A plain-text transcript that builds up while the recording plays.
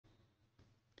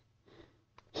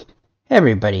Hey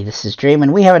everybody, this is Dream,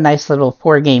 and we have a nice little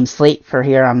four-game slate for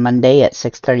here on Monday at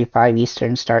 6:35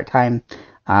 Eastern start time.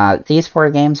 These four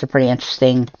games are pretty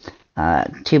interesting.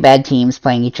 Two bad teams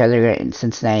playing each other in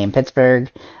Cincinnati and Pittsburgh,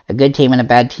 a good team and a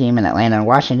bad team in Atlanta and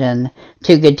Washington,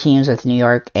 two good teams with New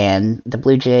York and the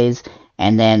Blue Jays,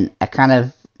 and then a kind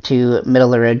of two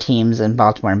middle-of-the-road teams in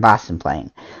Baltimore and Boston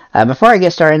playing. Before I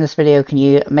get started in this video, can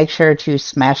you make sure to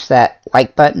smash that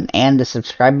like button and the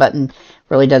subscribe button?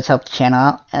 Really does help the channel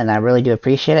out, and I really do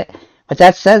appreciate it. With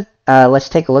that said, let's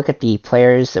take a look at the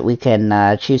players that we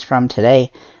can choose from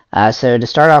today. So to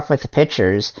start off with the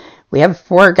pitchers, we have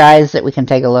four guys that we can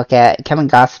take a look at. Kevin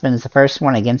Gausman is the first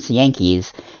one against the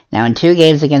Yankees. Now in two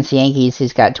games against the Yankees,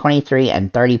 he's got 23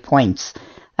 and 30 points,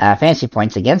 fantasy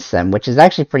points against them, which is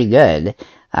actually pretty good.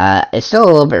 It's still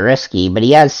a little bit risky, but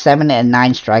he has 7 and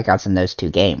 9 strikeouts in those two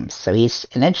games. So he's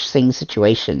an interesting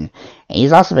situation. And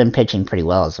he's also been pitching pretty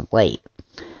well as of late.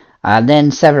 Then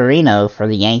Severino for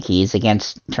the Yankees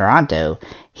against Toronto.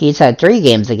 He's had 3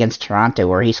 games against Toronto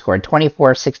where he scored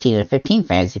 24, 16, and 15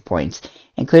 fantasy points,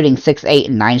 including 6, 8,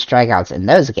 and 9 strikeouts in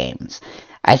those games.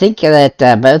 I think that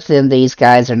both of these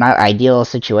guys are not ideal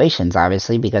situations,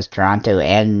 obviously, because Toronto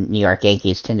and New York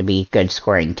Yankees tend to be good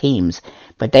scoring teams,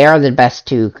 but they are the best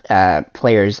two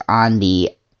players on the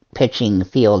pitching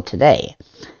field today.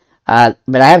 But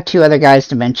I have two other guys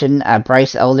to mention.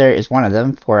 Bryce Elder is one of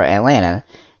them for Atlanta.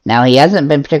 Now he hasn't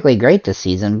been particularly great this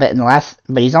season, but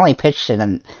he's only pitched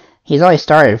he's only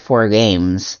started 4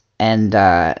 games, and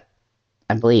I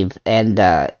believe, and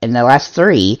in the last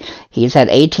 3, he's had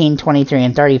 18, 23,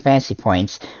 and 30 fantasy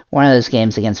points. One of those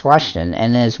games against Washington,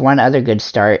 and his one other good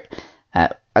start,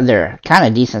 other kind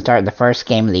of decent start, the first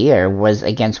game of the year was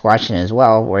against Washington as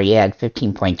well, where he had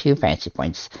 15.2 fantasy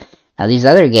points. Now these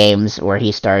other games where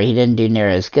he started, he didn't do near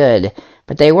as good,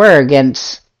 but they were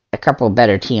against a couple of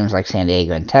better teams like San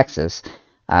Diego and Texas,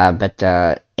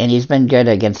 and he's been good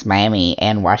against Miami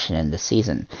and Washington this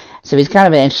season. So he's kind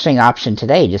of an interesting option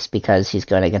today just because he's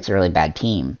going against a really bad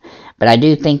team. But I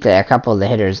do think that a couple of the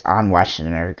hitters on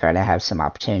Washington are going to have some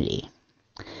opportunity.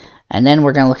 And then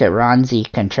we're going to look at Ronzi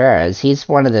Contreras. He's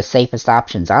one of the safest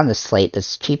options on the slate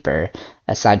that's cheaper,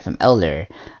 aside from Elder.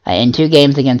 In 2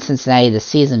 games against Cincinnati this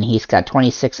season, he's got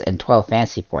 26 and 12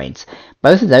 fantasy points.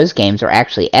 Both of those games are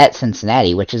actually at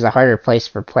Cincinnati, which is a harder place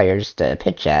for players to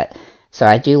pitch at. So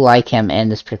I do like him in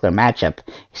this particular matchup.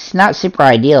 It's not super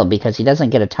ideal because he doesn't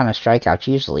get a ton of strikeouts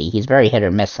usually. He's very hit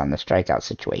or miss on the strikeout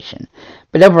situation.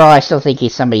 But overall, I still think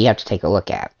he's somebody you have to take a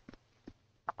look at.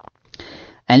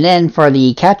 And then for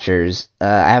the catchers,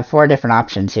 I have 4 different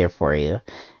options here for you.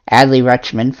 Adley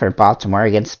Rutschman for Baltimore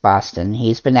against Boston.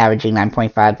 He's been averaging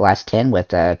 9.5 the last 10 with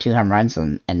 2 home runs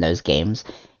in those games.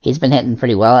 He's been hitting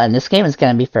pretty well, and this game is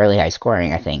going to be fairly high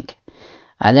scoring, I think.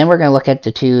 Then we're going to look at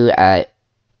the 2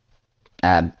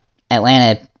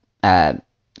 Atlanta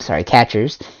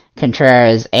catchers,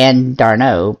 Contreras and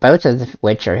d'Arnaud, both of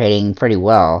which are hitting pretty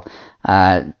well.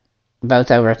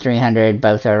 Both over 300,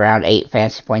 both around 8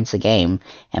 fantasy points a game,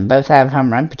 and both have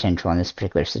home run potential in this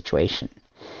particular situation.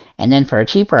 And then for a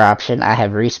cheaper option, I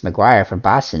have Reese McGuire for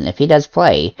Boston. If he does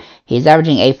play, he's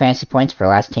averaging 8 fantasy points for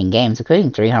the last 10 games, including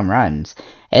 3 home runs.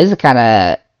 It is the kind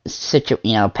of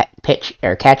pitch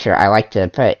or catcher I like to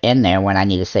put in there when I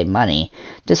need to save money.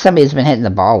 Just somebody who's been hitting the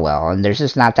ball well, and there's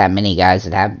just not that many guys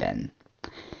that have been.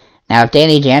 Now, if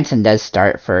Danny Jansen does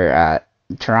start for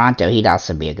Toronto, he'd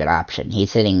also be a good option.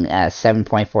 He's hitting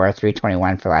 7.4,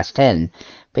 321 for the last 10,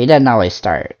 but he doesn't always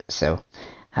start, so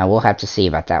we'll have to see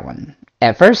about that one.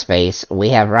 At first base, we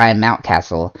have Ryan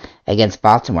Mountcastle against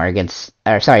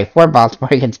for Baltimore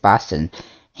against Boston.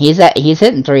 He's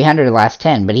hitting 300 the last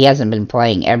 10, but he hasn't been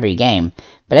playing every game.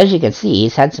 But as you can see,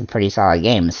 he's had some pretty solid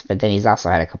games, but then he's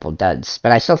also had a couple duds.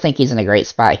 But I still think he's in a great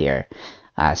spot here,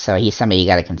 so he's somebody you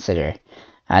got to consider.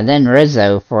 Then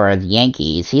Rizzo for the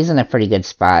Yankees. He's in a pretty good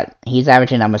spot. He's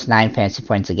averaging almost 9 fantasy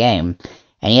points a game,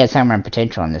 and he has home run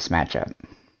potential in this matchup.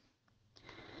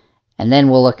 And then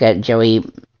we'll look at Joey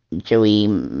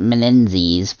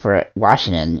Menendez for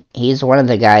Washington. He's one of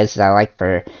the guys that I like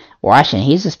for Washington.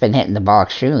 He's just been hitting the ball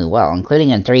extremely well, including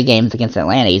in 3 games against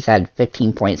Atlanta. He's had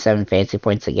 15.7 fantasy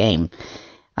points a game.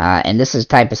 And this is the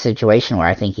type of situation where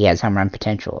I think he has home run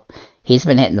potential. He's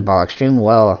been hitting the ball extremely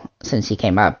well since he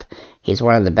came up. He's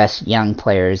one of the best young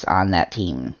players on that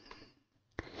team.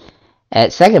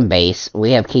 At second base,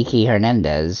 we have Kiki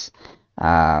Hernandez.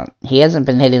 He hasn't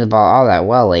been hitting the ball all that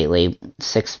well lately,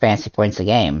 6 fantasy points a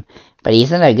game. But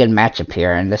he's in a good matchup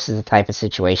here, and this is the type of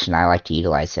situation I like to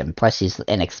utilize him. Plus, he's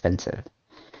inexpensive.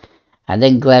 And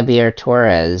then Gleyber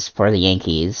Torres for the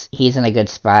Yankees. He's in a good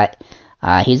spot.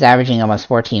 He's averaging almost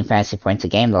 14 fantasy points a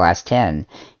game the last 10.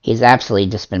 He's absolutely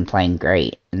just been playing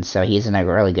great, and so he's in a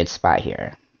really good spot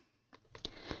here.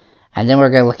 And then we're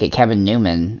going to look at Kevin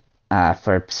Newman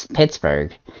for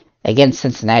Pittsburgh. Against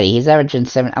Cincinnati, he's averaging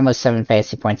almost 7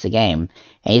 fantasy points a game,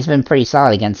 and he's been pretty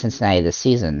solid against Cincinnati this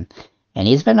season. And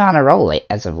he's been on a roll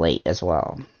as of late as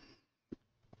well.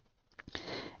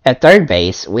 At third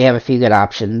base, we have a few good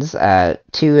options.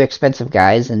 Two expensive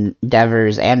guys in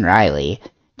Devers and Riley.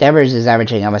 Devers is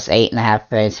averaging almost 8.5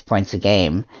 fantasy points a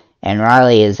game, and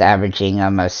Riley is averaging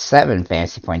almost 7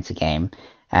 fantasy points a game.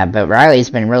 But Riley's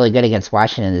been really good against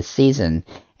Washington this season,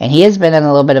 and he has been in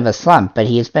a little bit of a slump, but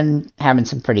he's been having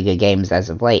some pretty good games as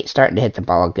of late, starting to hit the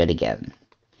ball good again.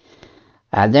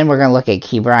 Then we're going to look at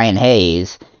Ke'Bryan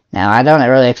Hayes. Now, I don't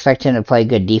really expect him to play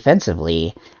good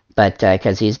defensively, but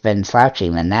because he's been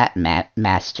slouching in that manner,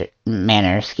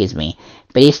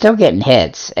 but he's still getting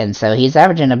hits, and so he's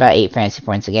averaging about 8 fantasy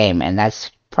points a game, and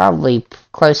that's probably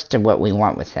close to what we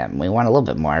want with him. We want a little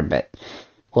bit more, but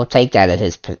we'll take that at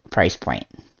his price point.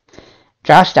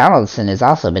 Josh Donaldson has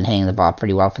also been hitting the ball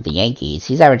pretty well for the Yankees.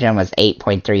 He's averaging almost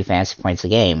 8.3 fantasy points a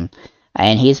game,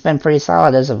 and he's been pretty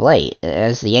solid as of late.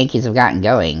 As the Yankees have gotten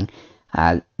going,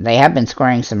 they have been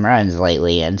scoring some runs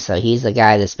lately, and so he's the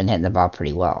guy that's been hitting the ball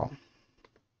pretty well.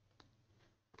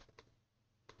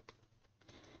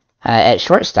 At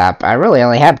shortstop, I really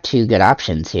only have 2 good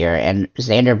options here, and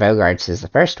Xander Bogaerts is the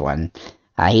first one.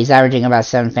 He's averaging about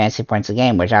 7 fantasy points a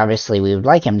game, which obviously we would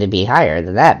like him to be higher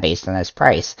than that based on his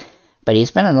price. But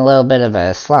he's been in a little bit of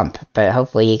a slump, but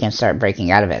hopefully he can start breaking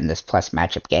out of it in this plus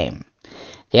matchup game.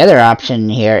 The other option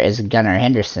here is Gunnar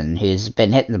Henderson, who's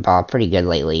been hitting the ball pretty good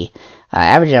lately,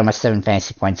 averaging almost 7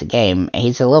 fantasy points a game.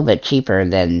 He's a little bit cheaper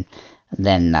than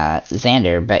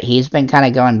Xander, but he's been kind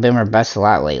of going boom or bust a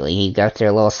lot lately. He got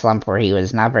through a little slump where he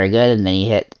was not very good, and then he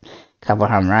hit a couple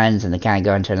home runs, and then kind of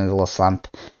go into another little slump.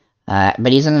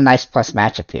 But he's in a nice plus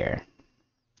matchup here.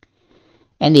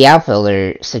 In the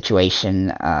outfielder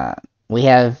situation, we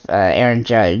have Aaron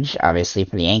Judge, obviously,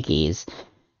 for the Yankees.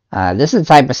 This is the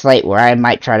type of slate where I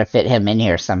might try to fit him in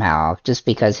here somehow, just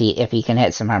because if he can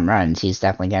hit some home runs, he's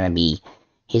definitely going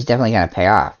to pay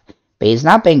off. But he's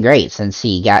not been great since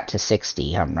he got to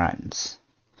 60 home runs.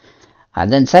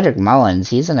 Then Cedric Mullins,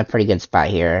 he's in a pretty good spot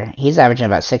here. He's averaging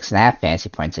about 6.5 fantasy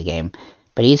points a game,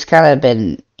 but he's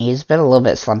been a little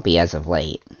bit slumpy as of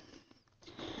late.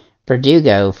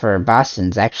 Verdugo for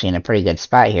Boston's actually in a pretty good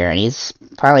spot here, and he's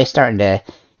probably starting to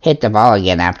hit the ball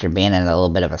again after being in a little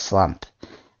bit of a slump.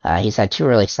 He's had 2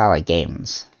 really solid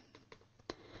games.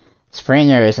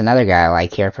 Springer is another guy I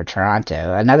like here for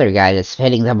Toronto. Another guy that's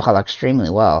hitting the ball extremely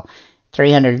well.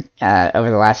 300 over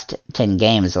the last 10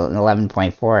 games,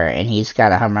 11.4, and he's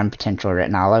got a home run potential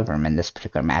written all over him in this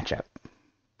particular matchup.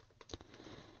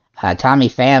 Tommy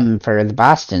Pham for the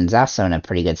Boston's also in a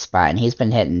pretty good spot, and he's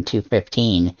been hitting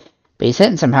 215, but he's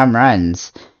hitting some home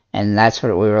runs, and that's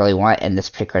what we really want in this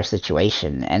particular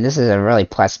situation. And this is a really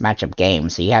plus matchup game,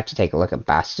 so you have to take a look at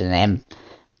Boston and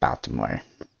Baltimore.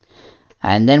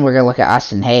 And then we're going to look at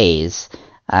Austin Hayes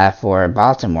for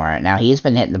Baltimore. Now, he's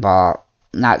been hitting the ball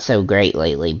not so great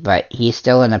lately, but he's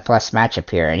still in a plus matchup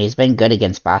here, and he's been good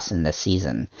against Boston this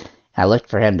season. I look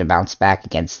for him to bounce back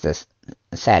against this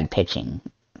sad pitching.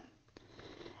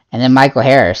 And then Michael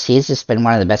Harris, he's just been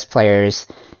one of the best players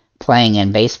playing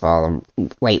in baseball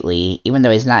lately. Even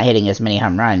though he's not hitting as many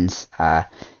home runs,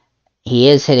 he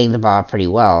is hitting the ball pretty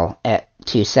well at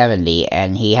 270,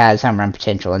 and he has home run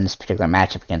potential in this particular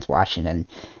matchup against Washington.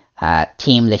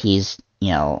 Team that he's,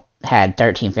 had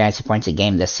 13 fantasy points a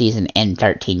game this season in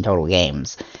 13 total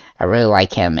games. I really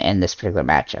like him in this particular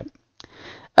matchup.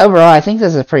 Overall, I think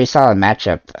this is a pretty solid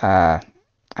matchup.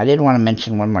 I did want to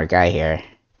mention one more guy here.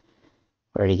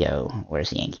 Where'd he go?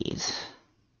 Where's the Yankees?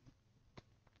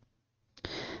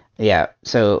 Yeah,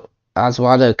 so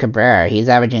Oswaldo Cabrera, he's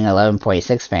averaging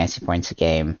 11.6 fantasy points a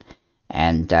game.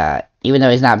 And even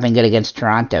though he's not been good against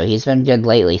Toronto, he's been good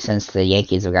lately since the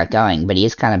Yankees have got going. But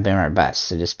he's kind of been or bust,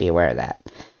 so just be aware of that.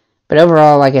 But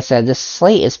overall, like I said, this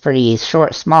slate is pretty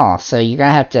small. So you're going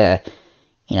to have to,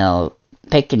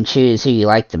 pick and choose who you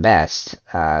like the best.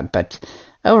 But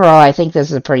overall, I think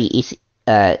this is a pretty easy,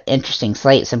 interesting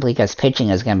slate simply because pitching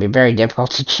is going to be very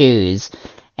difficult to choose.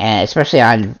 And especially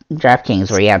on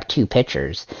DraftKings where you have 2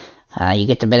 pitchers. You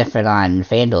get the benefit on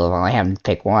FanDuel of only having to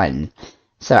pick one.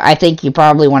 So I think you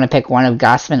probably want to pick one of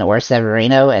Gausman or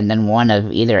Severino, and then one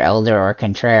of either Elder or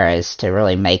Contreras to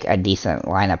really make a decent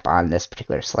lineup on this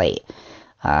particular slate.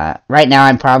 Right now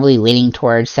I'm probably leaning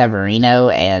towards Severino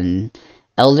and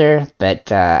Elder,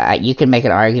 but you can make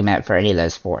an argument for any of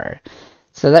those 4.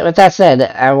 So with that said,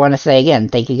 I want to say again,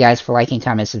 thank you guys for liking,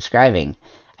 commenting, subscribing.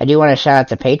 I do want to shout out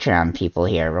the Patreon people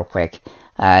here real quick.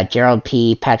 Gerald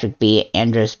P, Patrick B,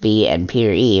 Andres B, and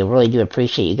Peter E. I really do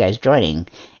appreciate you guys joining.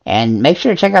 And make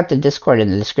sure to check out the Discord in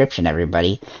the description,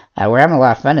 everybody. We're having a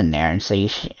lot of fun in there, and so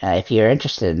if you're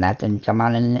interested in that, then come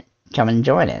and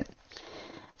join it.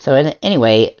 So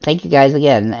anyway, thank you guys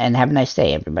again, and have a nice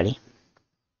day, everybody.